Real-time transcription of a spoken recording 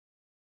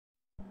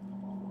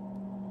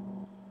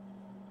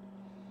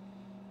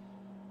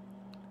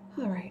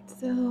Alright,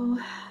 so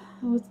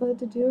I was led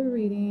to do a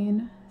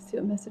reading, see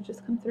what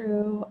messages come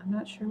through. I'm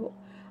not sure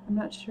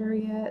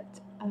yet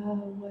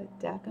what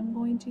deck I'm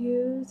going to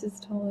use.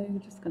 It's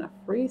totally just gonna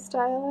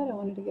freestyle it. I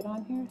wanted to get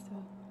on here,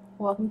 so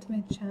welcome to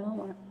my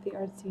channel, The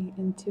Artsy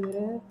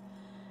Intuitive.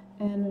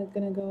 And I'm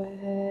gonna go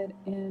ahead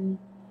and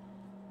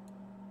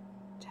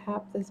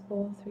tap this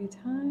bowl 3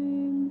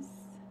 times.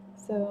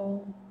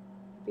 So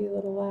be a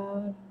little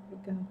loud. Here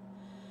we go.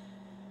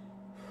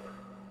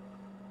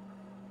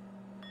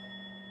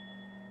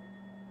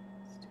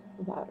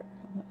 Louder.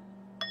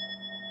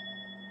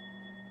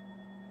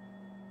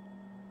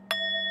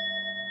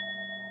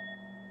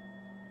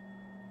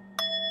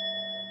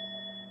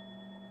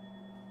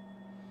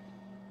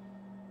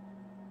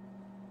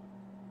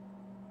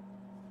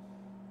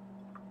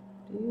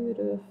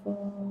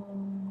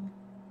 Beautiful.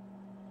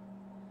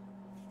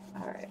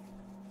 All right.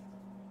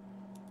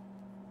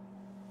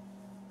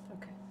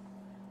 Okay.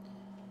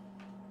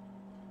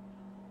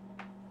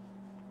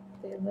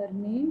 They led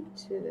me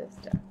to this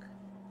deck,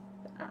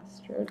 the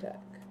Astro deck.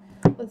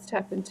 Let's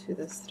tap into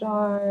the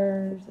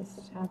stars. Let's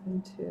tap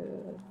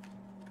into,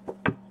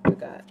 we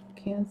got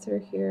Cancer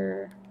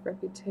here,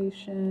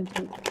 reputation,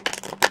 10th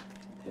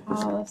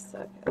house.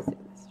 Okay, let's see this.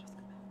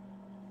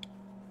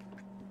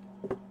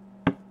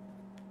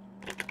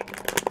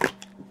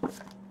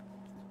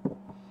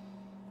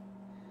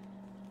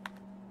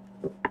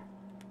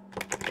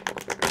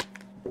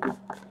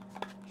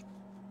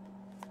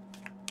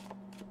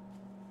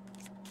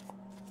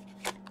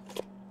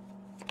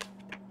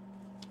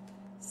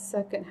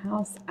 Second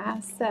house,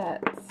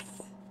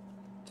 assets.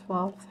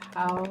 12th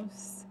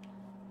house,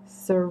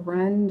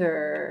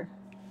 surrender.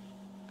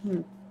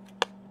 Give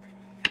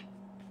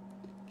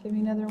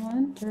me another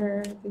one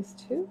for these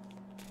two.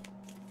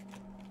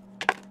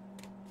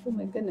 Oh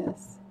my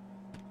goodness.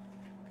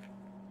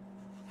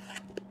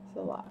 It's a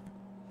lot.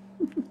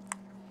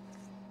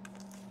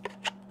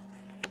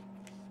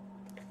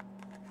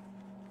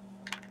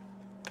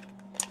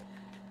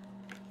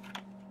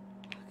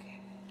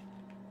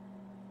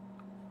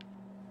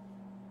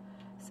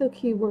 So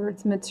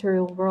keywords,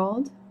 material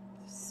world.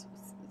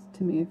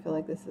 To me, I feel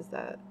like this is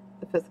the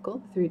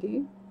physical,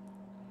 3D.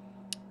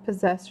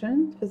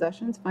 Possessions,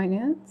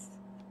 finance,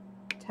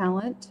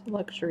 talent,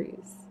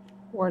 luxuries,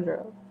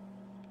 wardrobe,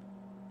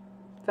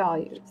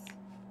 values.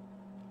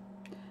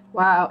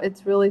 Wow,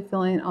 it's really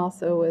feeling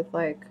also with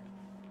like,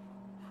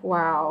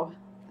 wow,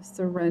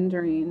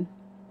 surrendering,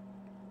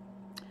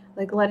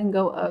 like letting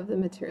go of the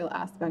material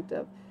aspect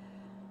of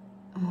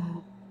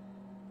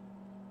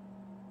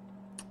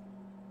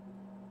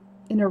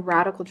in a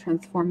radical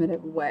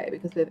transformative way,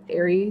 because we have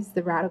Aries,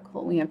 the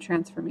radical, and we have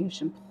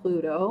transformation,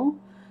 Pluto.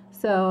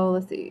 So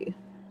let's see.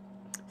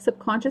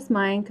 Subconscious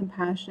mind,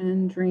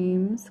 compassion,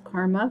 dreams,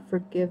 karma,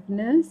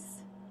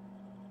 forgiveness,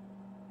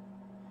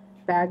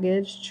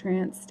 baggage,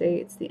 trance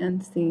states, the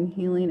unseen,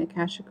 healing,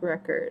 Akashic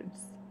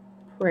records,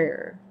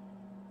 prayer.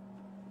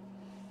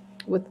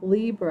 With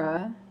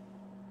Libra,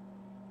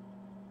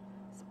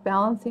 it's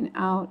balancing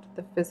out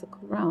the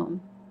physical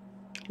realm.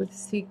 With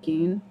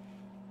seeking,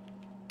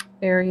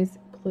 Aries,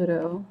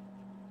 Pluto,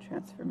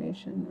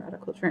 transformation,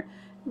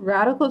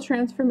 radical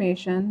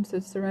transformation. So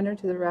surrender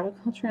to the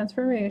radical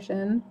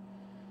transformation.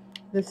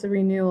 This is a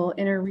renewal,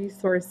 inner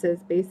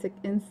resources, basic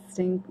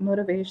instinct,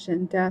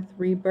 motivation, death,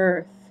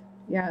 rebirth.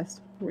 Yes,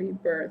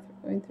 rebirth.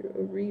 We're going through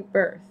a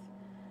rebirth.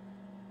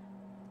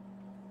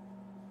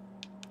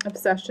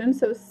 Obsession.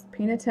 So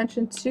paying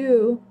attention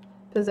to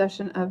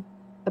possession,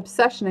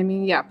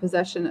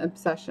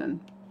 obsession,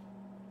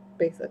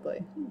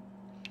 basically.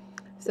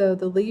 So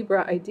the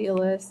Libra,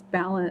 idealist,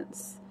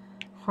 balance,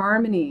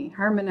 harmony,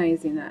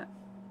 harmonizing that.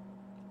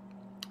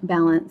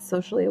 Balance,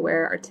 socially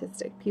aware,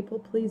 artistic,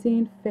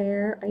 people-pleasing,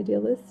 fair,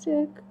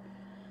 idealistic,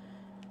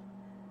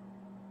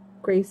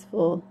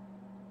 graceful,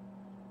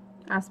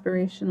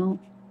 aspirational.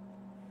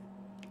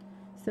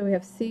 So we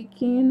have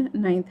seeking,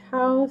 9th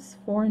house,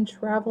 foreign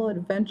travel,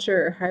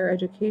 adventure, higher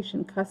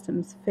education,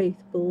 customs,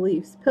 faith,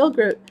 beliefs,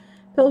 pilgrimages,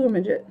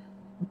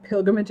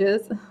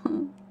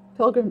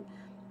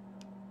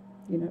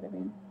 you know what I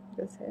mean?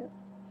 Just say it.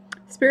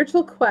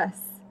 Spiritual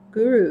quests,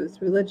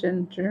 gurus,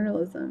 religion,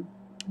 journalism.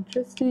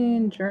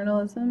 Interesting.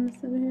 Journalism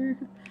is in here.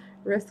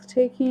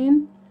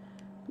 Risk-taking.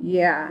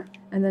 Yeah.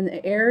 And then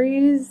the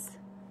Aries,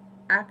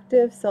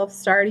 active,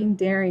 self-starting,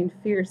 daring,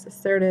 fierce,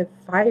 assertive,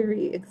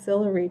 fiery,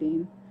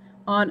 exhilarating,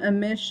 on a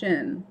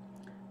mission.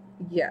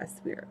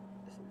 Yes,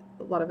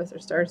 a lot of us are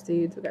star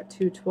seeds. We got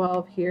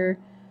 212 here,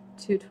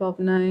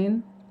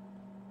 212-9.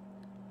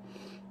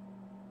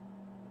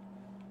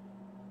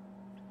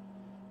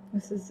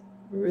 This is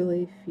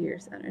really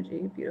fierce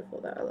energy. Beautiful,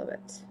 though. I love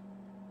it.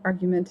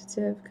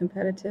 Argumentative,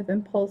 competitive,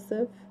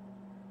 impulsive.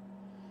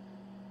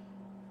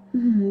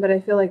 But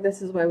I feel like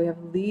this is why we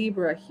have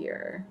Libra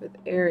here with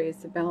Aries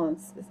to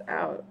balance this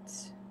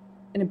out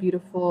in a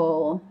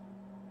beautiful,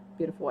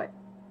 beautiful way.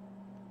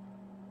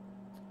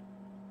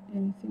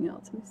 Anything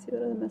else? Let me see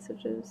what other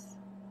messages.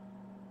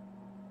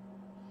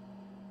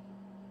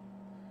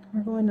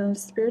 We're going on a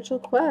spiritual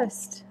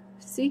quest.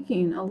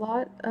 seeking a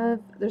lot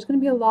of, there's going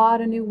to be a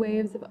lot of new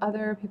waves of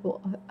other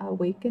people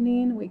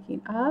awakening,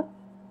 waking up.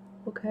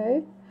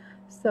 Okay,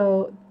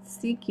 so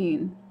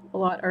seeking, a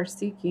lot are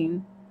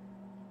seeking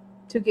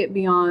to get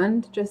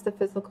beyond just the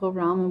physical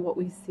realm and what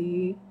we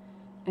see,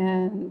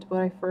 and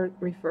what I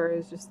refer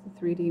is just the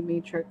 3D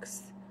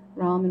matrix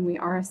realm, and we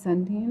are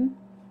ascending.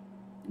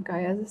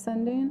 Gaia is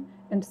ascending,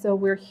 and so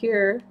we're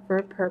here for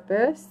a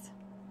purpose.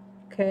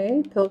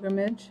 Okay,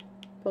 pilgrimage,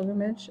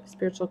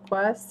 spiritual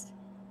quest.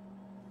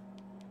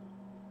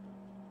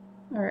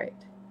 All right,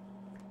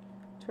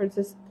 towards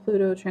this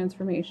Pluto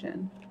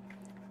transformation.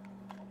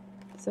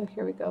 So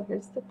here we go.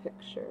 Here's the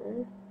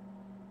picture.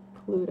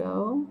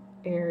 Pluto,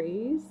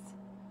 Aries.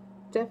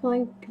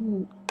 Definitely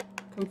can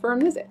confirm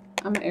this.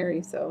 I'm an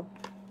Aries, so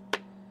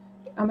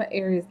I'm an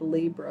Aries,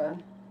 Libra,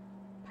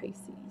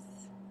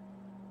 Pisces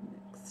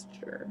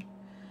mixture.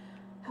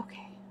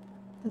 Okay,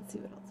 let's see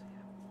what else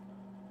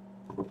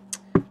we have.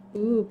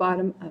 Ooh,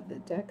 bottom of the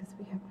deck is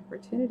we have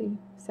opportunity,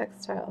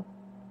 sextile,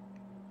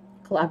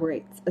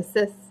 collaborates,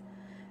 assists,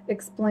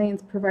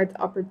 explains, provides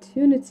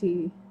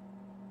opportunity,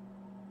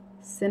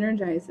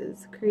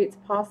 synergizes, creates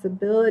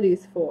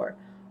possibilities for,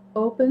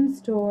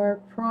 opens door,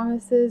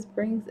 promises,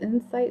 brings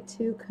insight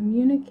to,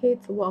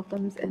 communicates,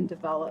 welcomes, and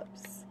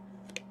develops.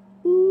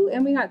 Ooh,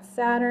 and we got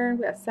Saturn,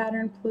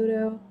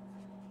 Pluto,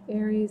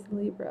 Aries,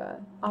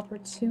 Libra,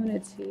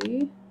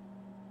 opportunity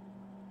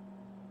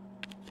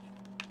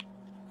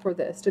for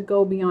this, to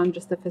go beyond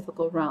just the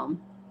physical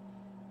realm.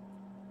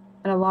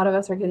 And a lot of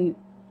us are getting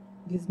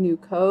these new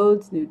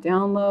codes, new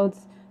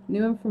downloads,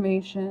 new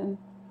information.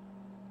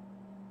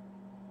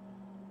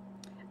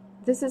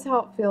 This is how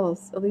it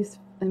feels, at least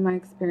in my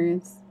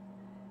experience.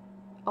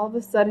 All of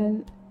a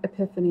sudden,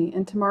 epiphany.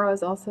 And tomorrow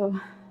is also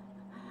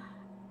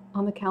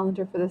on the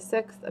calendar for the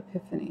 6th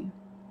epiphany.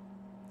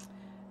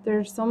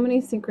 There's so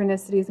many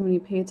synchronicities when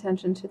you pay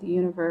attention to the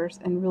universe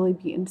and really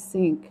be in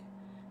sync.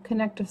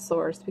 Connect to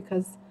source,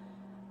 because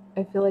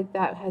I feel like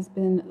that has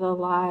been the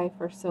lie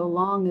for so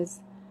long,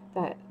 is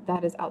that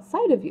is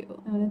outside of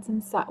you, and it's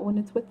inside, when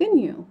it's within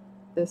you.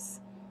 This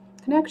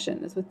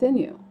connection is within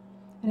you,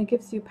 and it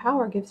gives you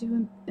power, gives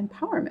you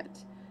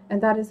empowerment,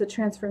 and that is the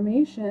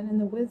transformation and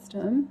the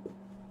wisdom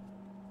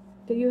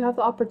that you have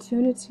the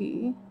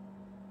opportunity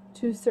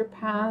to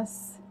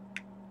surpass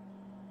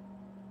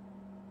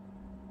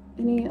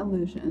any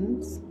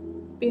illusions,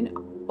 being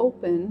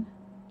open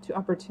to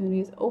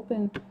opportunities,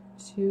 open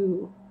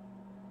to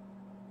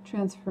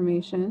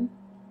transformation.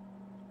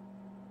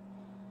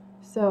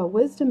 So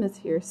wisdom is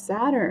here.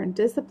 Saturn,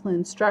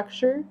 discipline,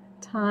 structure,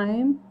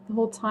 time, the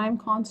whole time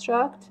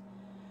construct.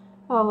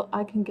 Oh,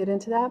 I can get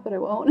into that, but I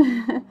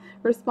won't.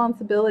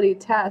 Responsibility,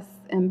 tests,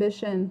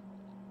 ambition,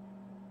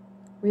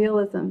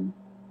 realism,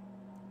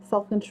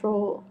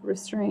 self-control,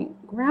 restraint,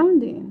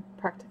 grounding,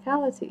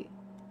 practicality,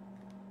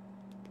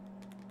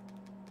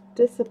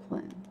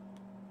 discipline.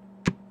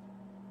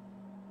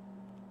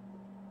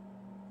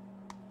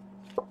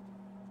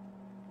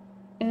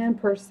 And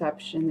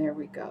perception, there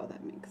we go,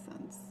 that makes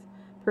sense.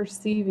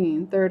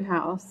 Perceiving, 3rd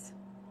house.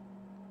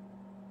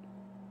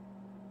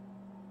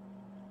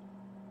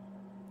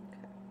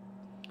 Okay.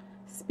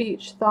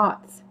 Speech,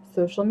 thoughts,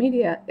 social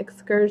media,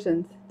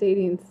 excursions,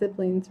 dating,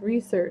 siblings,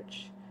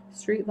 research,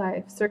 street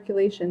life,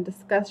 circulation,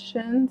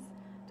 discussions,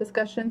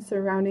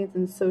 surroundings,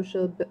 and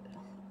sociability.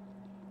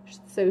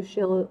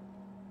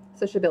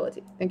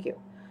 Thank you.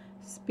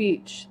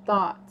 Speech,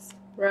 thoughts,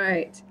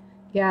 right.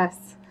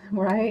 Yes,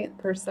 right.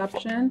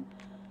 Perception.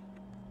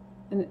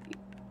 And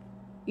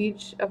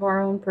each of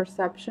our own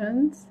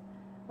perceptions,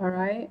 all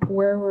right,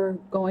 where we're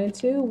going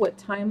to, what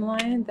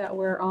timeline that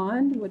we're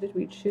on, what did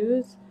we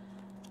choose,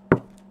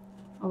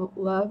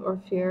 love or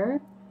fear,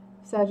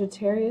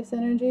 Sagittarius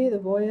energy, the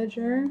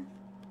Voyager,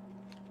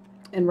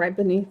 and right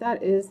beneath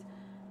that is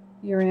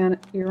Uranus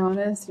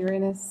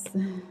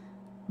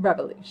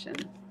revelation,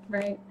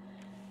 right?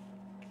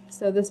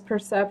 So this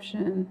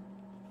perception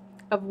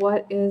of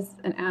what is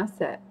an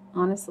asset,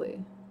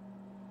 honestly,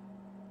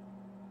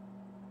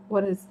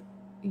 what is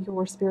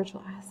your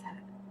spiritual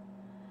asset,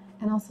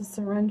 and also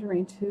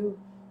surrendering,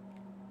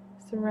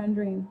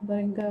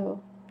 letting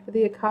go. For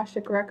the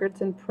Akashic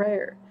records and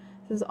prayer,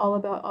 this is all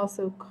about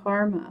also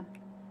karma,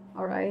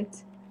 all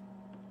right?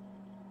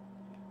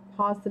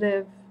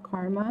 Positive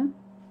karma,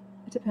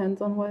 it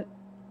depends on what,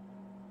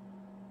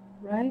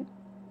 right?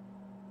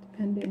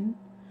 Depending.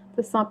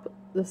 The sop,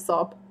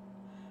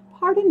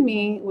 pardon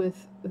me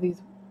with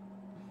these.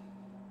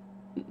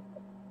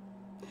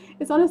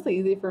 It's honestly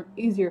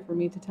easier for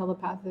me to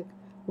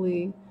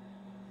telepathically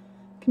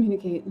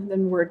communicate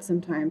than words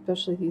sometimes,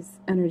 especially these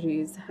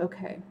energies.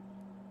 Okay.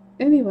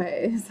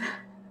 Anyways,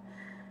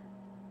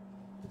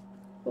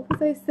 what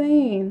was I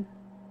saying?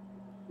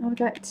 Oh, we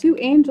got 2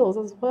 angels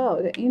as well.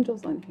 We got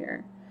angels on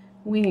here.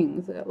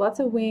 Wings. We got lots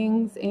of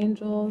wings,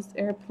 angels,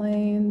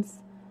 airplanes.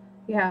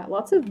 Yeah,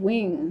 lots of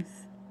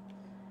wings.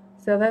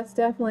 So that's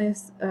definitely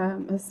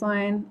a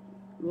sign.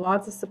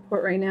 Lots of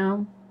support right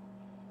now.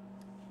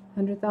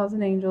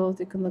 100,000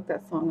 Angels. You can look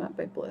that song up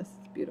by Bliss.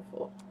 It's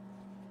beautiful.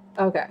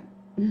 Okay.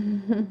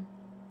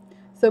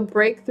 So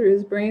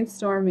breakthroughs,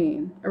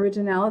 brainstorming,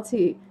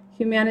 originality,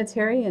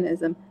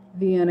 humanitarianism,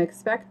 the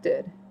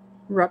unexpected,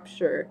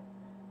 rupture,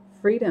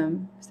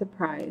 freedom,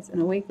 surprise,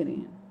 and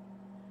awakening.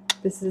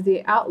 This is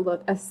the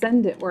outlook.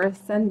 Ascendant. We're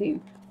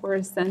ascending. We're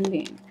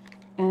ascending.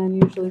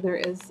 And usually there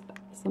is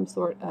some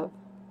sort of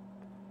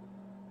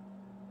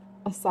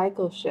a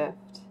cycle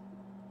shift.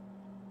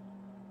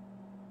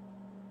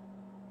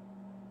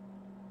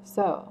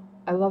 So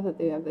I love that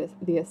they have this,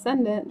 the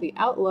ascendant, the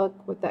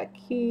outlook with that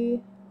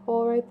key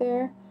hole right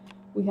there.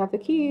 We have the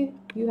key.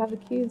 You have the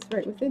keys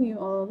right within you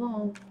all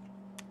along.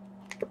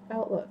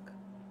 Outlook.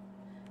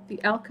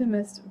 The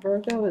alchemist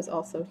Virgo is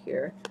also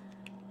here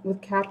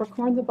with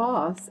Capricorn, the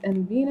boss,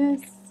 and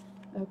Venus.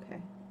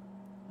 Okay,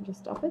 I'll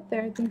just stop it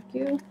there. Thank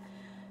you.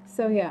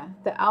 So yeah,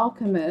 the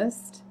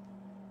alchemist,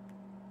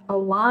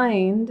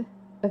 aligned,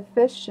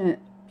 efficient,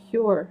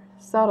 pure,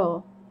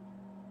 subtle,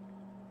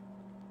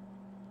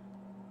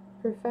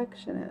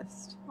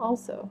 perfectionist.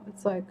 Also,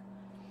 it's like,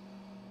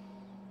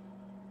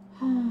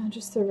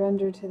 just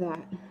surrender to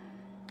that.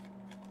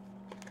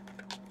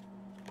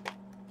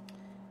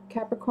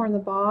 Capricorn, the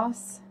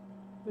boss,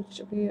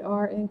 which we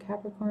are in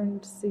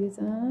Capricorn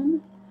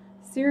season.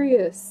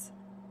 Serious,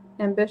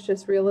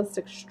 ambitious,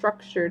 realistic,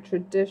 structured,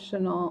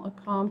 traditional,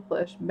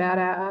 accomplished,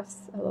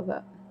 badass. I love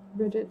that.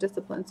 Rigid,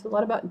 discipline. So a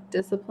lot about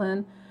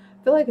discipline.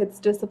 I feel like it's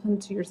discipline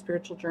to your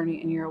spiritual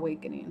journey and your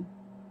awakening.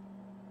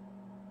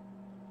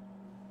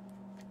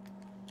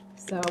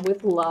 So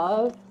with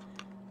love,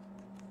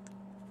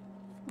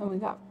 oh, we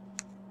got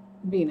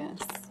Venus.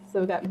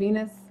 So we got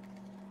Venus,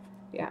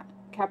 yeah,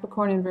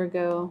 Capricorn and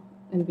Virgo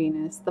and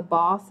Venus. The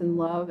boss and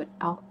love and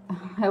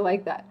I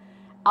like that.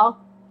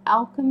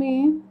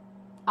 Alchemy,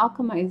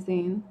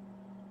 alchemizing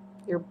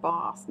your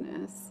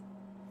bossness.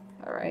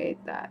 All right,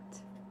 that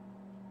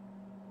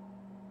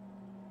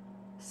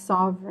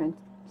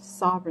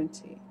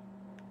sovereignty.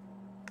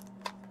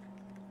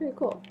 Very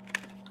cool.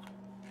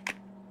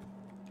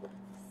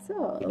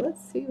 So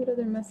let's see what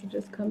other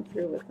messages come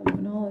through with the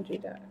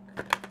Moonology deck.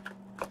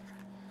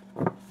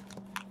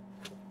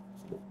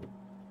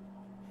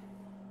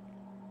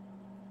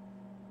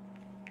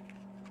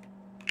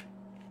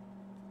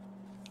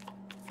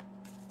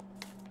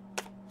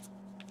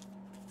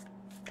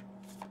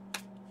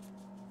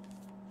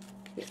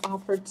 The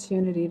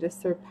opportunity to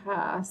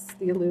surpass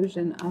the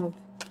illusion of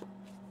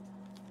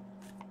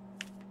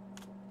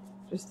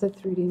just the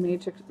 3D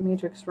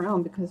matrix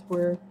realm, because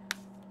we're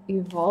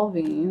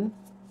evolving.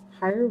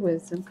 Higher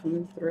wisdom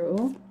coming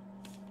through.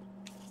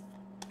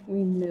 We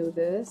knew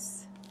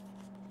this.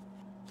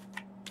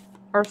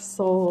 Our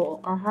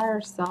soul, our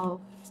higher self.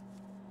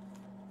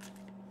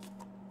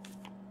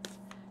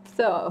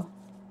 So,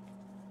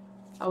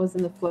 I was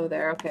in the flow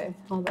there. Okay,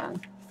 hold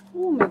on.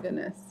 Oh my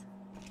goodness.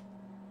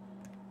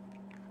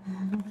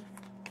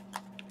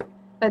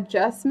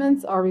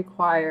 Adjustments are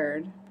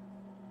required.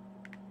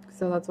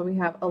 So that's what we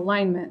have.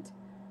 Alignment.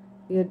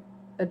 The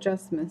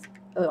adjustments.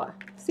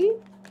 See?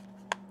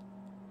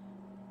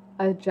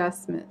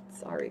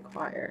 Adjustments are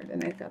required.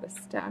 And I've got a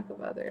stack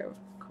of other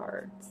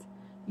cards.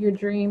 Your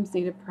dreams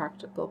need a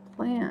practical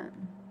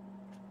plan.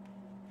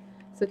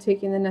 So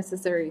taking the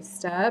necessary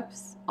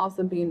steps,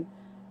 also being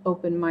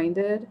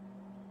open-minded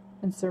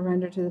and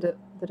surrender to the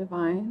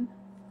divine's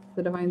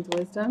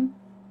wisdom,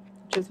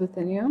 which is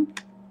within you.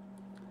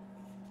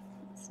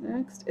 What's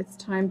next? It's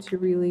time to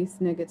release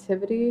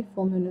negativity.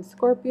 Full moon in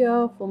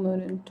Scorpio, full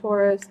moon in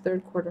Taurus,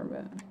 third quarter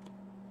moon.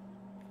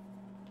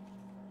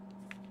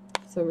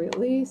 So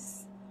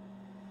release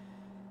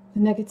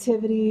the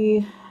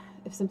negativity.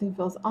 If something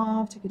feels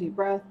off, take a deep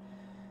breath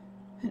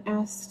and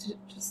ask to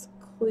just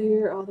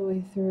clear all the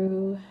way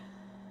through.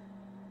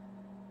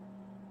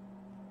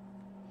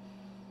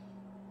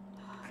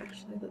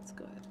 Actually, let's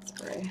go ahead and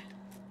spray.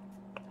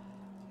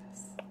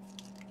 Yes.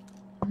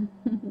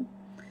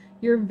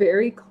 You're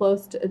very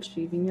close to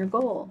achieving your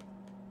goal.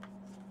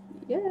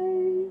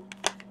 Yay!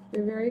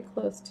 You're very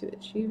close to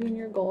achieving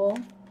your goal.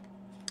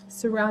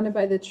 Surrounded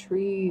by the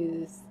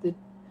trees, the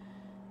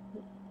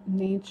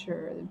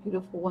nature, the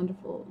beautiful,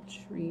 wonderful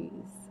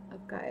trees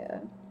of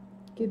Gaia.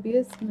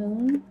 Gibeah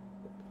moon.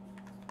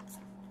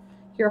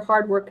 Your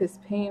hard work is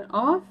paying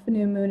off.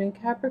 New moon in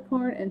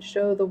Capricorn, and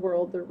show the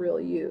world the real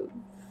you.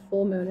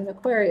 Full moon in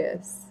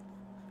Aquarius.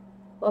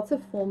 Lots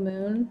of full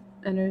moon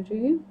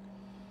energy.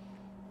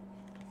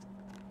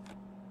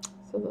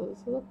 So those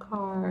are the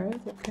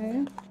cards,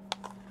 okay?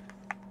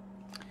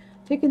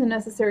 Taking the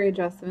necessary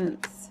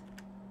adjustments.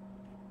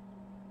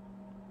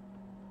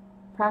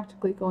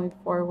 Practically going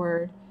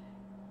forward.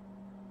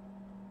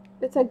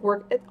 It's like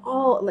work, it's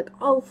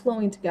all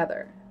flowing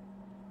together.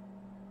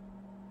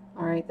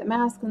 All right, the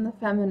masculine, the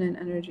feminine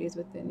energies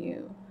within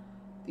you.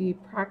 The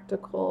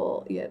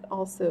practical, yet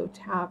also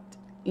tapped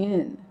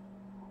in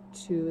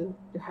to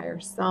your higher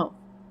self.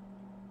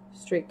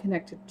 Straight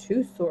connected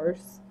to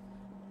source.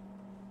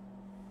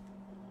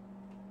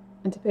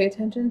 And to pay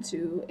attention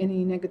to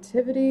any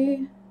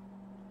negativity,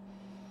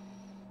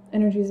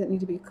 energies that need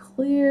to be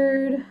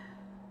cleared,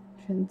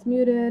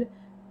 transmuted,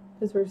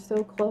 because we're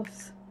so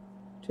close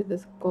to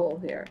this goal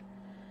here.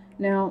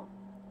 Now,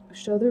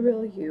 show the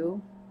real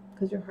you,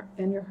 because your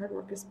hard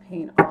work is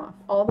paying off.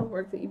 All the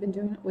work that you've been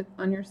doing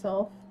on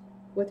yourself,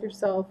 with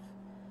yourself,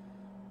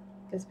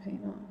 is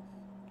paying off.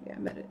 Yeah,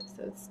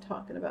 so it's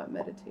talking about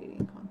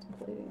meditating,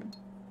 contemplating.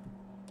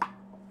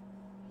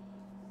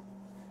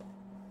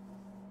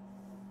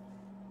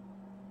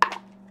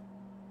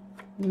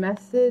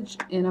 Message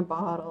in a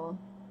bottle.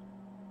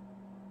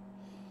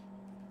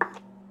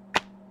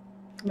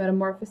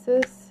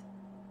 Metamorphosis.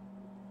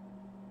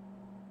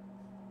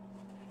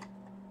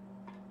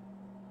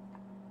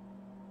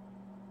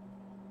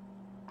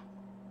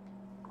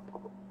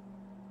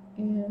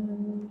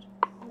 And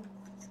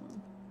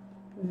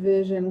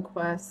Vision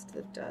Quest,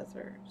 the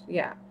desert.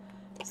 Yeah.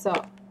 So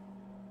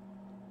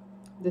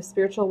the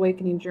spiritual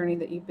awakening journey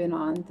that you've been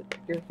on,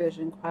 your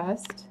vision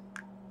quest.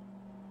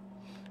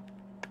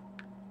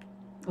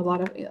 A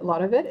lot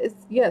of it is,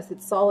 yes,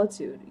 it's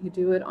solitude. You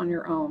do it on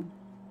your own.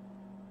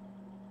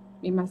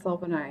 Me,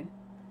 myself, and I.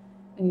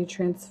 And you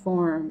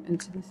transform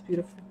into this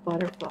beautiful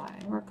butterfly.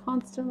 And we're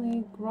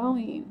constantly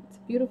growing. It's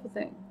a beautiful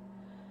thing.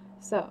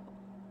 So,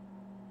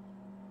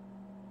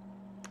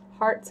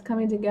 hearts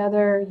coming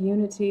together,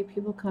 unity,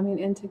 people coming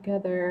in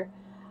together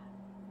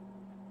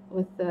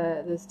with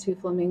those two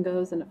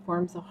flamingos, and it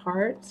forms a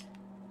heart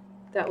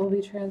that will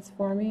be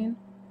transforming.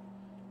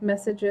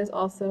 Messages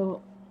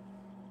also.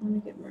 Let me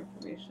get more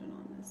information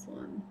on this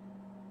one.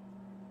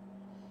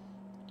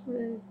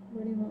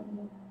 What do you want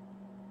more?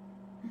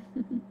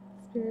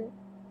 Spirit.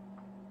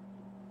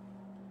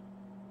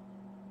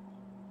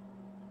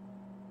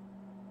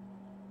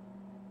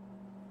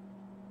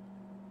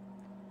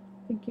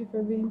 Thank you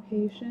for being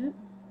patient.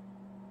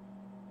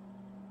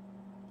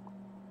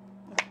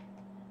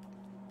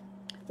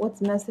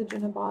 What's message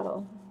in a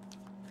bottle?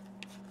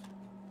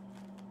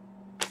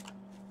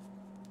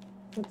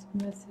 What's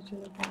message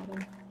in a bottle?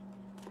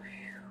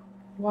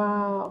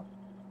 Wow.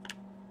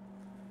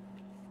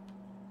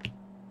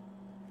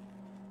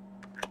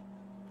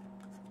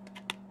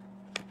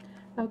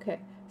 Okay,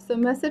 so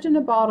message in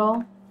a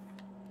bottle,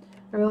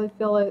 I really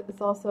feel like it's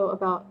also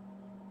about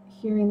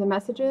hearing the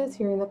messages,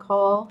 hearing the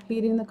call,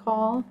 heeding the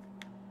call,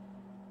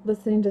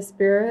 listening to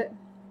spirit,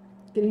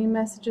 getting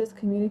messages,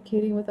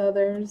 communicating with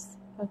others.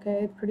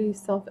 Okay, pretty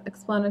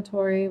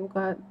self-explanatory. We've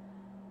got,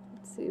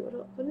 let's see,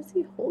 what is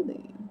he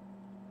holding?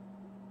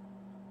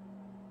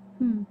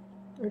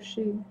 Or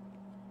she?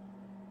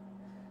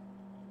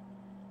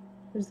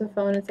 There's the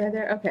phone inside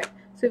there. Okay,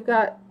 so we've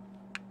got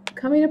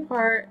coming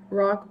apart,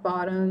 rock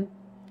bottom,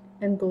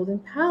 and golden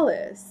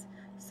palace.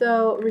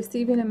 So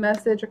receiving a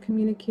message or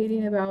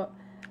communicating about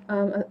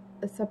a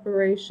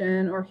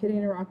separation or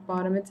hitting a rock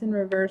bottom. It's in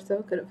reverse, so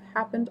it could have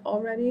happened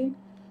already,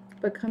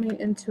 but coming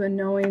into a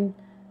knowing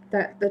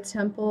that the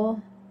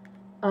temple,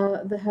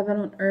 the heaven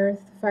on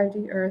earth,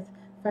 5D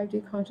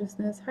 5D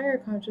consciousness, higher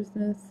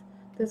consciousness,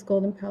 this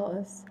golden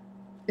palace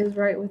is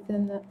right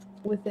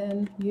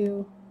within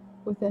you,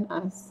 within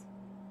us.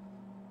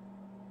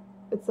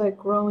 It's like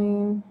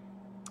growing,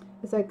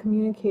 it's like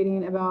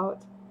communicating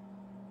about,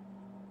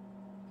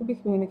 could be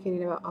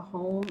communicating about a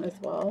home as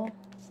well.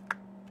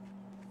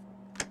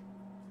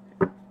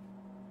 I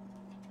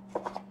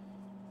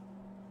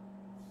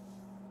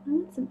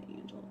want some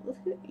angel. Let's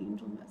get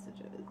angel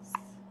messages.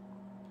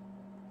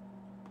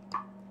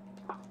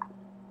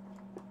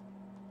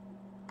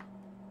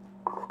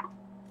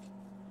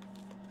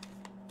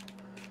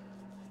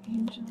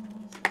 Angels.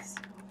 Let's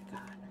see what we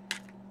got.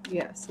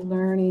 Yes,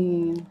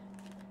 learning,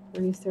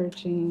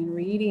 researching,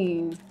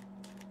 reading,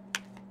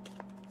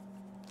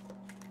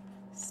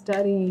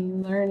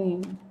 studying,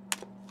 learning.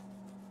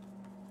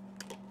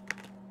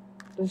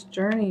 This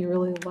journey, you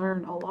really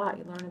learn a lot.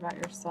 You learn about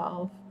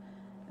yourself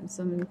and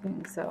so many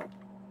things. So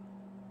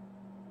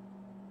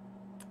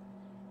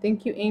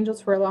thank you,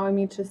 angels, for allowing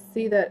me to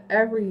see that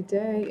every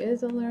day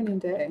is a learning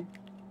day.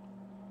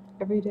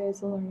 Every day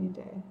is a learning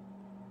day.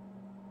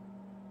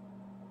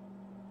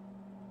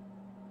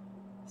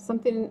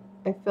 Something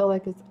I feel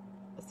like is,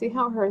 see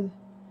how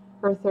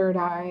her third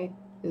eye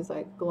is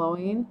like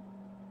glowing?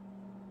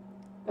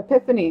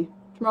 Epiphany.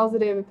 Tomorrow's the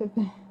day of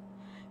Epiphany.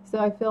 So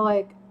I feel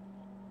like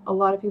a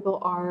lot of people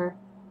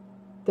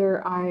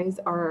their eyes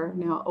are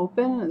now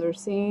open and they're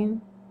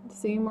seeing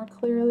more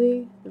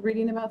clearly,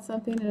 reading about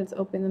something, and it's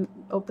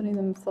opening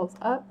themselves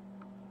up.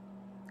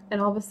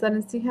 And all of a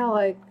sudden, see how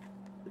like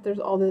there's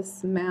all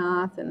this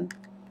math and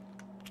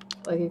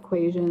like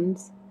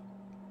equations.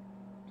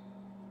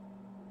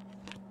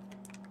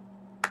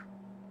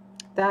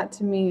 That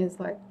to me is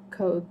like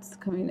codes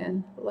coming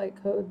in,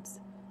 light codes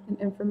and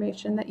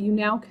information that you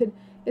now could,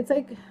 it's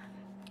like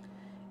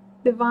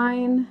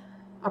divine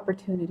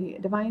opportunity,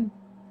 divine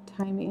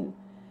timing,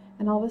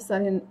 and all of a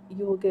sudden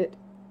you will get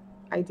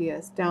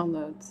ideas,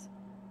 downloads,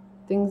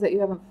 things that you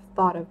haven't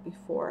thought of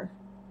before.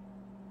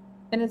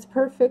 And it's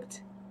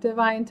perfect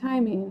divine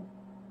timing.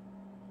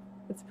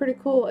 It's pretty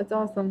cool. It's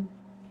awesome.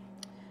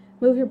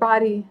 Move your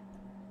body.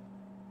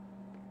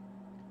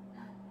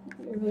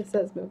 It really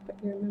says move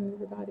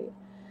your body.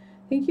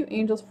 Thank you,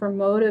 angels, for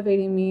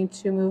motivating me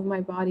to move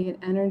my body and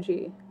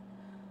energy.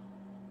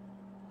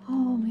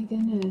 Oh my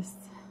goodness.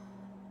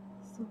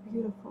 So So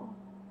beautiful.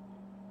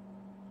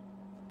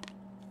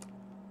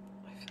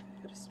 I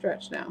gotta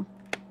stretch now.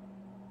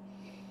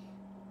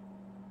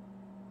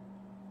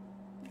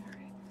 All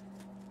right.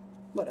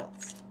 What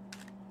else?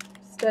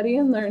 Study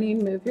and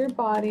learning, move your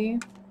body.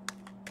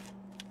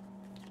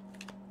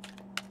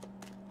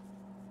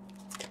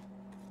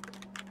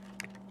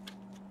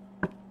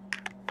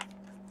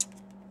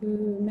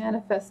 Ooh,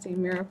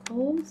 manifesting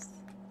miracles.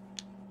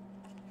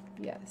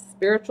 Yes.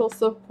 Spiritual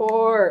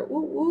support.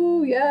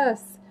 Ooh,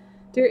 yes.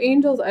 Dear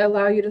angels, I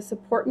allow you to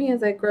support me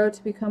as I grow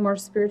to become more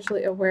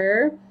spiritually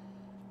aware.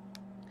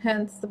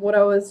 Hence what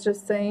I was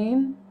just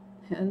saying.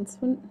 Hence,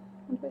 when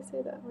did I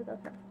say that word?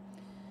 Okay.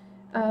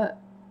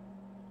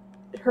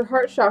 Her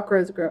heart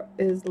chakra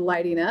is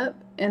lighting up,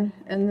 and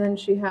then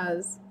she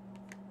has,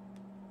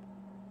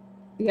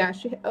 yeah,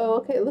 oh,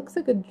 okay, it looks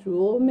like a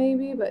jewel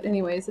maybe, but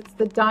anyways, it's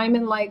the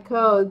diamond light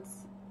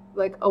codes,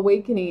 like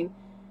awakening.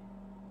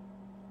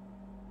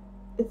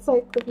 It's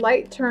like the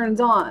light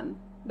turns on.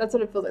 That's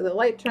what it feels like. The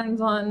light turns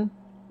on.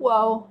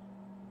 Whoa.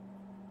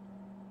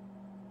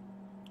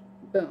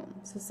 Boom.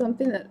 So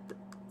something that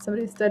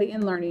somebody's studying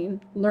and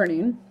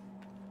learning.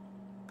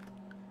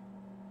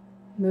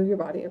 Move your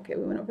body. Okay,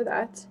 we went over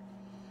that.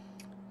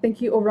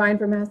 Thank you, Orion,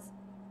 for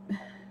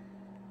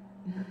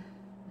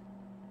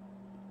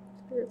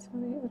Spirit's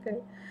funny. Okay.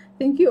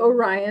 Thank you,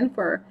 Orion,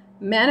 for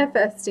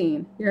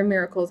manifesting your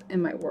miracles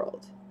in my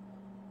world.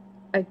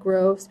 I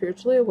grow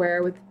spiritually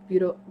aware with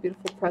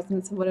beautiful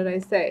presence. And what did I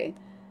say?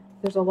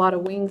 There's a lot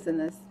of wings in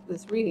this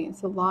reading.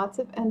 So lots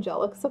of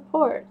angelic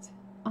support.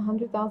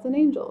 100,000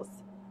 angels.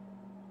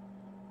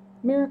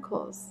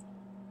 Miracles.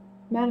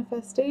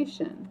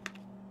 Manifestation.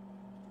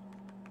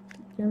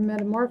 Your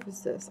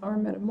metamorphosis. Our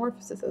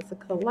metamorphosis as a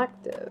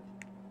collective.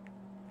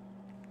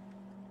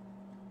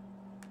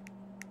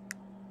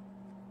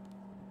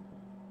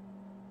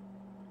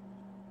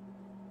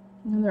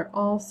 And they're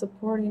all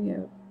supporting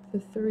you. The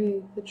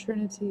three, the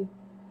Trinity.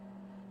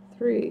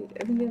 Three.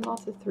 I've been getting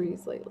lots of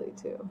threes lately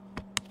too.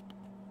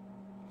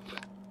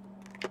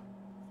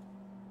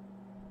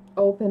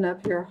 Open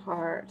up your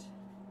heart.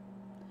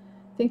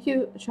 Thank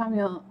you,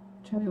 Chamuel,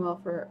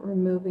 for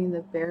removing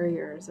the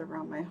barriers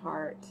around my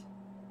heart.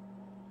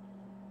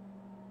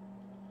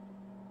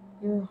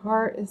 Your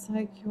heart is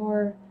like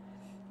your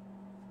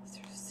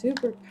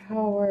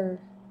superpower.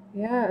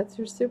 Yeah, it's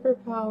your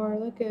superpower.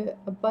 Look at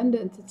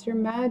abundance. It's your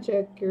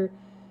magic. Your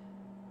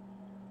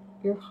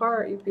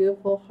heart, your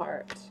beautiful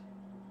heart.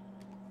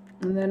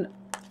 And then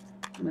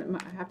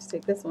I have to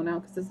take this one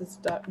out because this is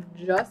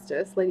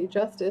Justice, Lady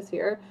Justice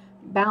here.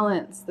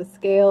 Balance, the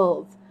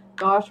scales.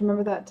 Gosh,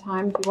 remember that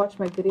time, if you watch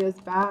my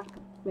videos back,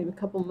 maybe a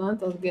couple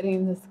months, I was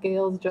getting the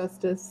scales,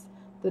 Justice,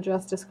 the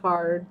Justice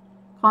card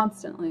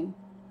constantly.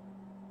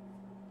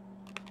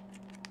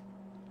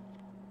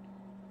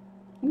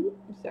 Ooh,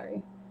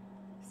 sorry.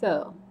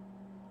 So,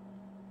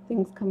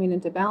 things coming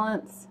into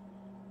balance,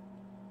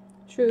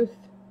 truth,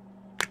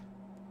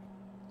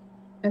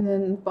 and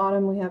then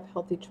bottom we have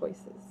healthy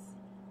choices.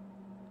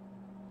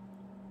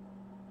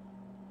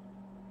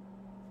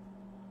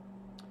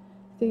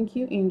 Thank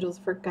you, angels,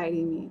 for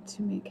guiding me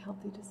to make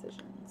healthy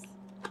decisions.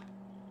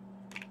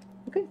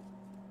 Okay.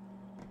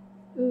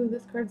 Ooh,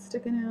 this card's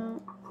sticking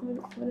out.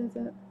 What is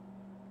it?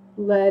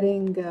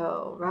 Letting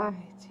go.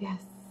 Right.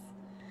 Yes.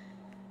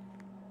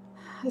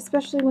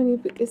 Especially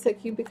when it's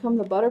like you become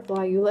the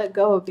butterfly, you let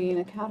go of being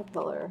a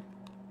caterpillar.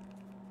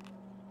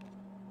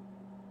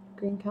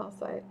 Green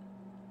calcite.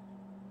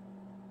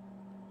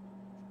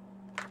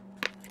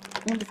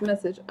 And this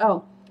message.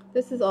 Oh,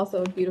 this is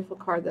also a beautiful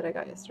card that I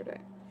got yesterday.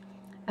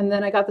 And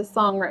then I got the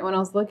song right when I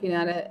was looking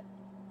at it.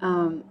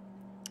 Oh,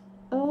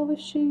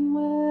 wishing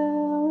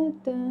well.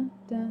 Da,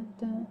 da,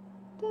 da,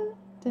 da,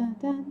 da,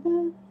 da,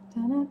 da,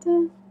 da,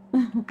 da.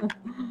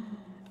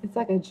 It's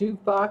like a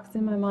jukebox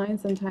in my mind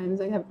sometimes.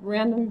 I have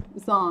random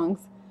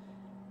songs.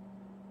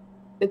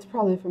 It's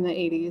probably from the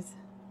 80s.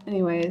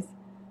 Anyways,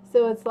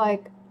 so it's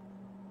like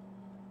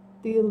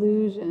the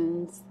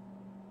illusions,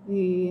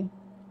 the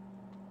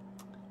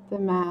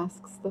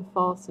masks, the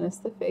falseness,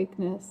 the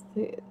fakeness,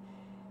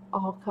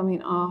 all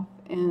coming off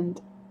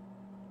and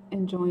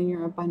enjoying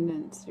your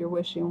abundance, your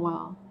wishing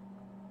well.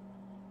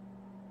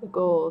 The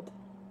gold.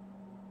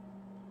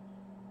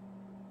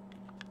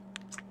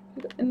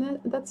 And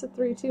that's a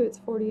 3 too. It's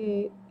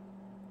 48.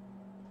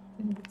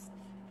 And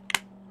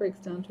it breaks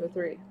down to a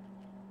 3.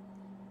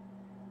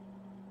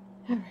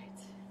 All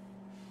right.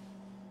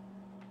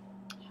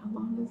 How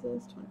long is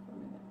this? 24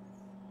 minutes.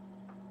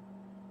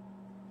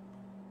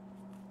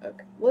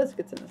 Okay, let's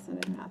get some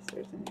Ascended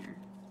Masters in here.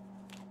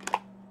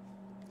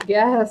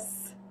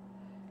 Yes.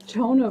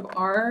 Joan of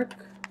Arc.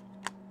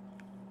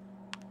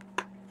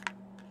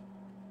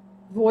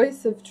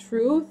 Voice of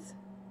truth.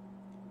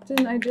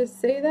 Didn't I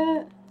just say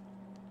that?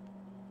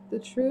 The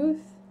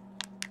truth.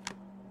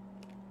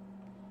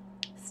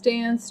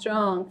 Stand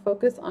strong.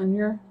 Focus on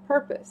your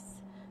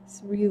purpose.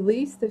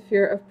 Release the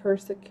fear of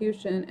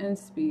persecution and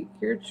speak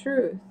your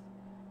truth.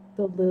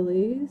 The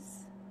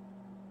lilies,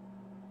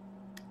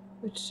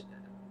 which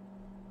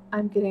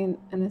I'm getting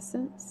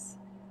innocence.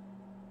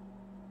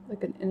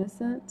 like an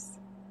innocence.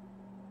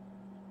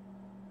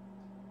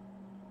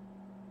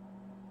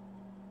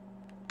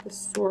 The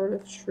sword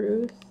of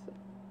truth.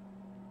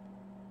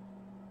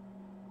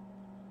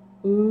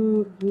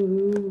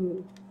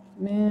 Ooh,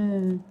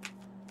 man.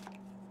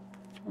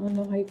 I don't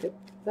know how you could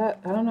I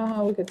don't know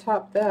how we could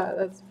top that.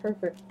 That's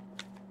perfect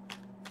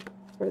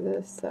for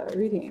this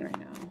reading right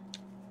now.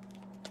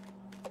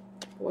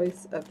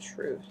 Voice of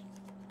truth.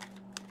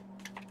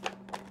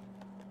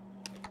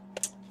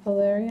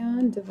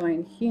 Valerian,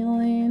 divine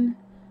healing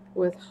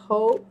with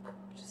hope,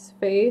 which is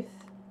faith.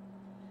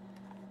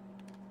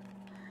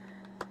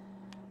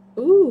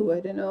 Ooh, I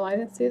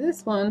didn't see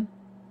this one.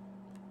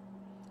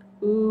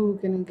 Ooh,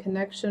 getting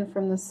connection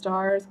from the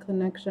stars,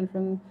 connection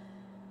from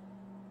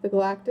the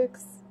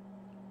galactics.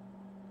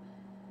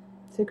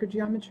 Sacred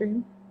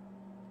geometry.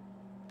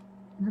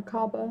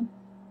 Merkaba.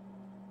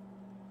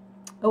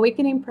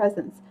 Awakening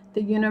presence.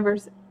 The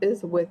universe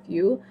is with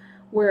you.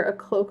 Wear a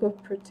cloak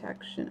of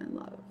protection and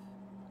love.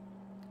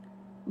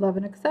 Love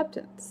and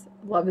acceptance.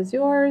 Love is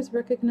yours.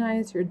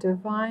 Recognize your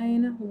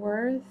divine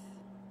worth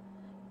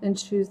and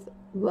choose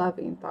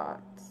loving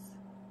thoughts.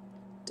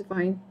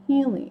 Divine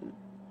healing.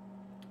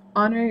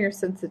 Honor your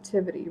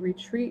sensitivity.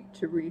 Retreat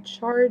to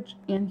recharge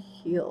and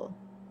heal.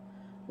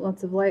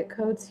 Lots of light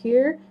codes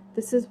here.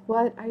 This is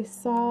what I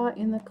saw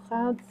in the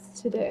clouds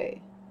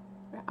today.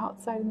 Or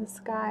outside in the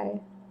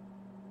sky.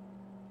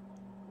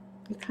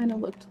 It kind of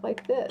looked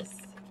like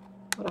this.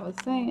 What I was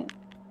saying.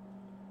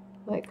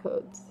 Light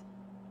codes.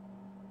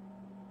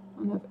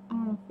 I don't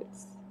know if I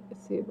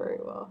see it very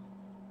well.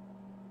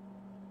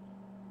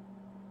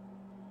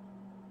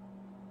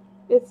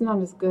 It's not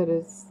as good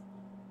as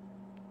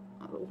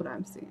what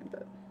I'm seeing,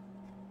 but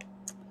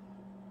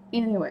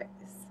anyways,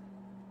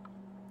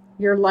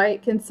 your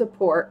light can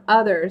support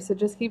others, so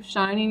just keep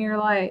shining your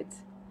light.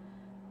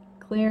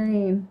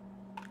 Clearing,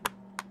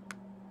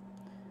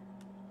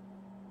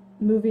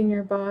 moving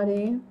your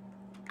body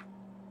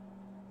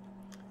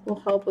will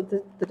help with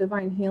the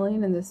divine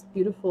healing and this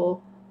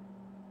beautiful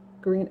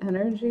green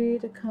energy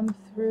to come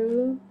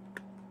through.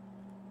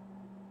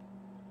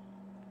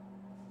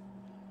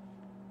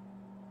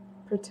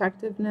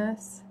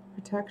 Protectiveness,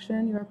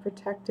 protection, you are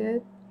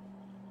protected.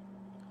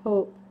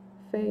 Hope,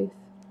 faith.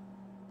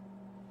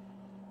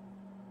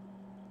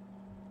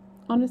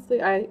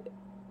 Honestly, I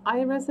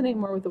resonate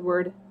more with the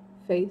word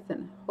faith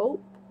and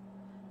hope.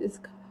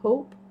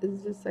 Hope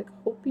is just like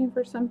hoping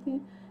for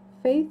something.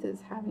 Faith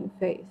is having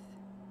faith.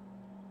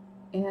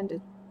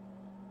 And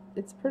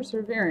it's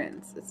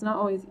perseverance. It's not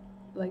always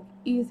like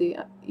easy,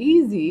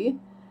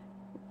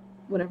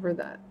 whatever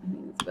that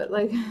means, but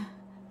like,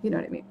 you know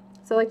what I mean.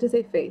 So I like to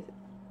say faith.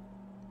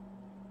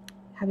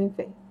 Having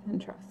faith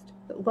and trust.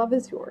 But love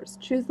is yours.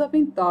 Choose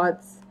loving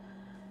thoughts.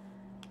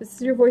 This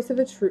is your voice of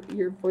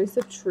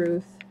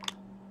truth.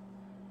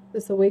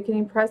 This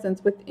awakening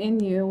presence within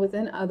you,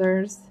 within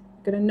others.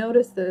 You're going to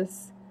notice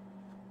this.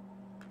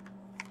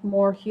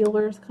 More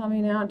healers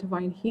coming out,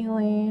 divine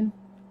healing.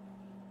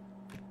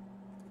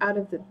 Out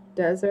of the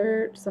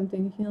desert,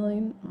 something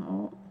healing.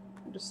 Oh,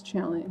 I'm just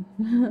channeling.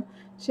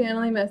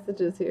 Channeling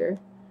messages here.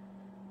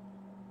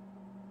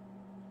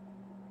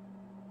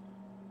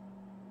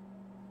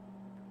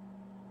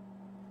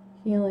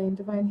 Healing,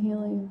 divine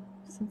healing,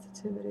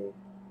 sensitivity,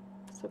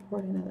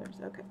 supporting others.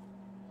 Okay.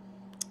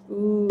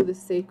 Ooh, the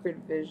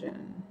sacred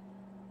vision.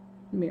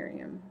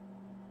 Miriam.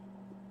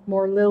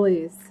 More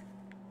lilies.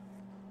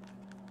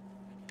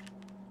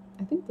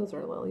 I think those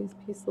are lilies,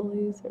 peace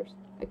lilies, or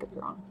I could be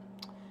wrong.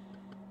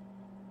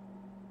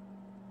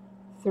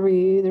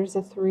 3, there's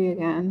a 3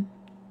 again.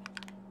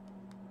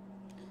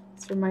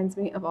 This reminds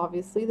me of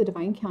obviously the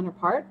divine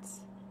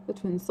counterparts, the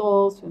twin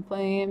souls, twin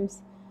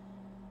flames,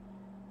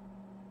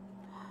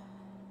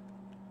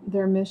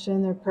 their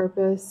mission, their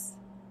purpose,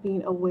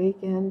 being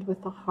awakened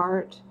with the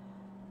heart,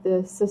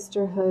 the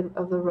sisterhood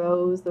of the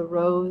rose, the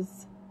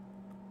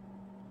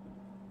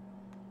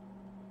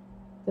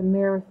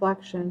mirror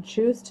reflection.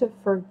 Choose to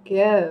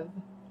forgive.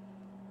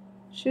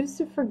 Choose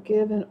to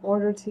forgive in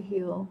order to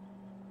heal.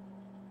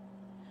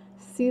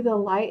 See the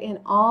light in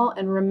all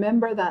and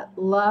remember that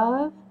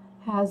love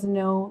has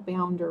no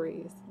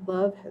boundaries.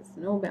 Love has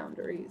no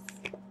boundaries.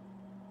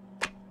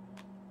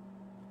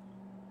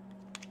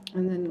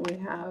 And then we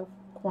have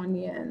Kuan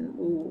Yin.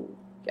 Ooh,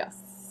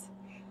 yes.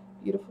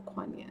 Beautiful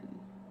Kuan Yin.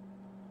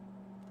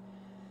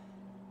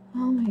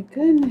 Oh my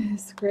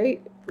goodness.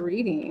 Great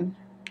reading.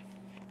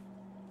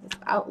 This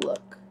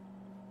outlook.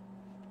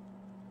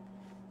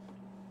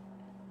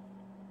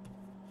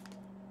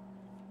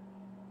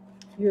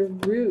 Your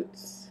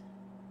roots.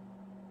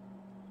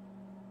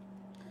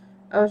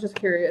 I was just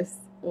curious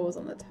what was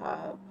on the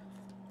top.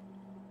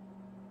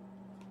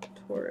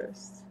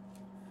 Taurus.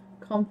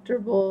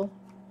 Comfortable.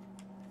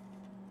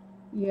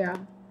 Yeah.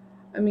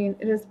 I mean,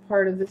 it is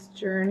part of this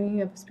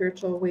journey of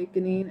spiritual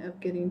awakening, of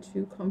getting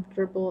too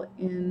comfortable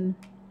in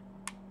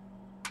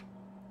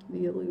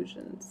the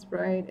illusions,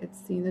 right? It's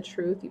seeing the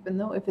truth, even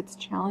though if it's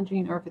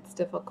challenging or if it's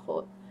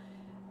difficult,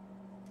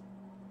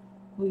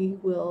 we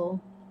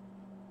will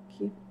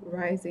keep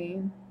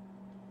rising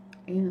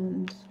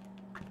and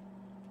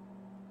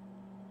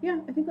yeah,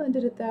 I think I'll end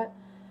it at that.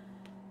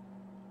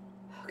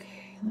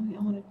 Okay,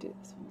 I want to do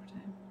this one more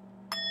time.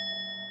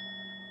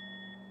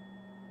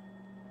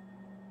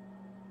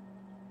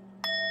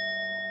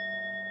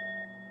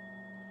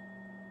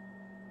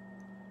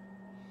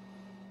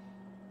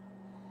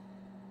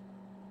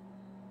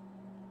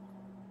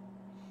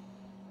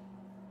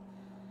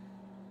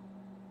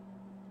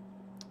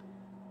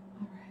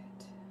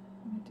 Alright,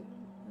 let me do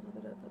a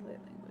little bit of the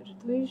light language.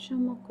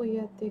 Dvishamo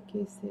koyate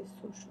kese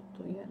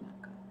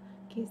soshotoyanaka.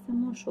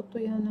 Kesamo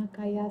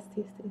shotoyanaka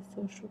yasise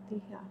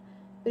soshotiha.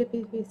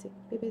 Pepe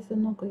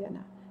no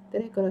koyana.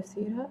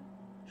 Derekorosira.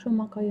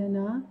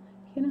 Shomakayana.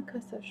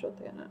 Hinakasa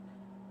shotoyana.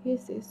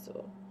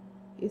 Yeseso.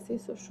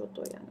 Yeseso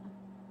shotoyana.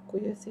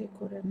 Koyase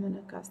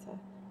koremana kasa.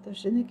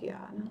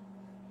 Tashinikiana.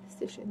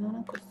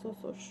 Sishinana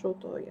kososo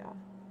shotoya.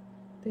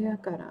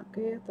 Teakara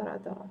ke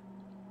tarada.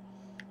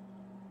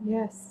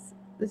 Yes,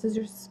 this is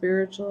your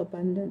spiritual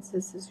abundance.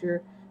 This is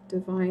your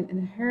divine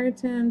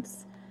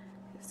inheritance.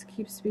 Just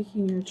keep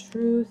speaking your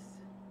truth.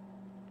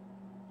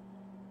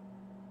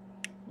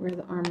 Wear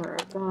the armor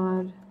of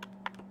God.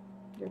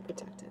 You're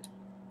protected.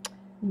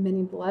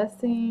 Many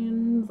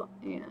blessings,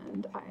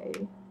 and I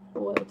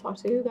will talk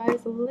to you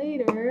guys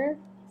later.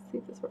 See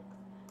if this works.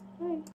 Bye.